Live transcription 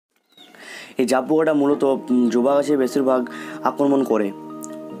এই জাপ পোকাটা মূলত জবা গাছে বেশিরভাগ আক্রমণ করে,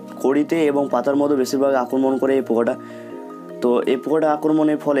 কড়িতে এবং পাতার মধ্যে বেশিরভাগ আক্রমণ করে এই পোকাটা। তো এই পোকাটা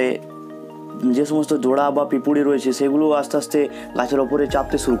আক্রমণের ফলে যে সমস্ত জোড়া বা পিঁপুড়ি রয়েছে সেগুলো আস্তে আস্তে গাছের ওপরে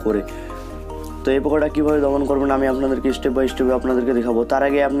চাপতে শুরু করে। তো এই পোকাটা কীভাবে দমন করবেন আমি আপনাদেরকে স্টেপ বাই স্টেপে আপনাদেরকে দেখাবো। তার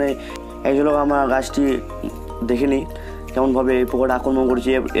আগে আপনি এক ঝলক আমার গাছটি দেখে নিই কেমনভাবে এই পোকাটা আক্রমণ করছে।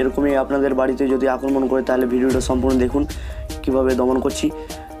 এরকমই আপনাদের বাড়িতে যদি আক্রমণ করে তাহলে ভিডিওটা সম্পূর্ণ দেখুন কীভাবে দমন করছি।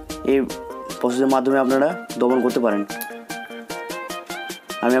 এই প্রসেসের মাধ্যমে আপনারা দমন করতে পারেন।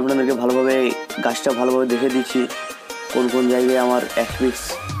 আমি আপনাদেরকে ভালোভাবে গাছটা ভালোভাবে দেখে দিচ্ছি কোন কোন জায়গায় আমার অ্যাক্টিভিক্স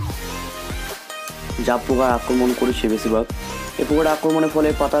জাপ পোকা আক্রমণ করেছে বেশিরভাগ। এই পোকাটা আক্রমণের ফলে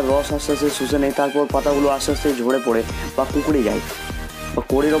পাতার রস আস্তে আস্তে শুষে নেয়, তারপর পাতাগুলো আস্তে আস্তে ঝরে পড়ে বা কুঁকড়ে যায়। বা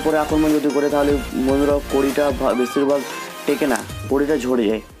কড়ির ওপরে আক্রমণ যদি করে তাহলে বন্ধুরা কড়িটা বেশিরভাগ টেকে না, কড়িটা ঝরে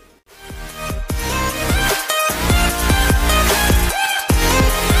যায়।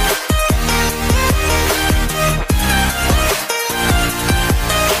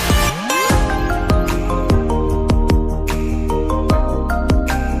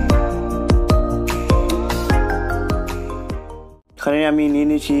 এখানে আমি নিয়ে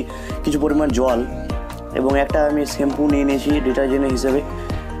নিয়েছি কিছু পরিমাণ জল এবং একটা আমি শ্যাম্পু নিয়ে নিয়েছি ডিটারজেন্ট হিসেবে।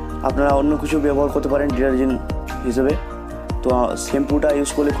 আপনারা অন্য কিছু ব্যবহার করতে পারেন ডিটারজেন্ট হিসেবে। তো শ্যাম্পুটা ইউজ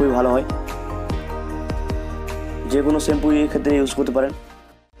করলে খুবই ভালো হয়, যে কোনো শ্যাম্পু এই ক্ষেত্রে ইউজ করতে পারেন।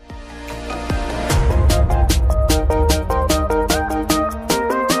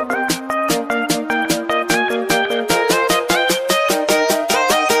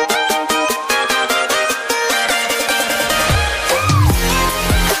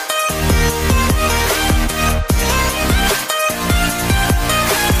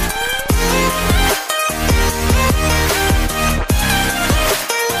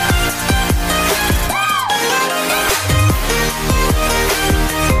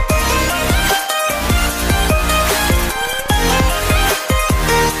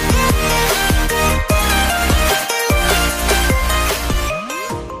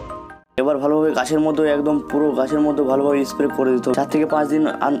 এবার ভালোভাবে গাছের মধ্যে একদম পুরো গাছের মধ্যে ভালোভাবে স্প্রে করে দিতে হবে। 4 থেকে 5 দিন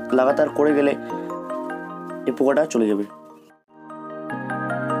লাগাতার করে গেলে এই পোকাটা চলে যাবে।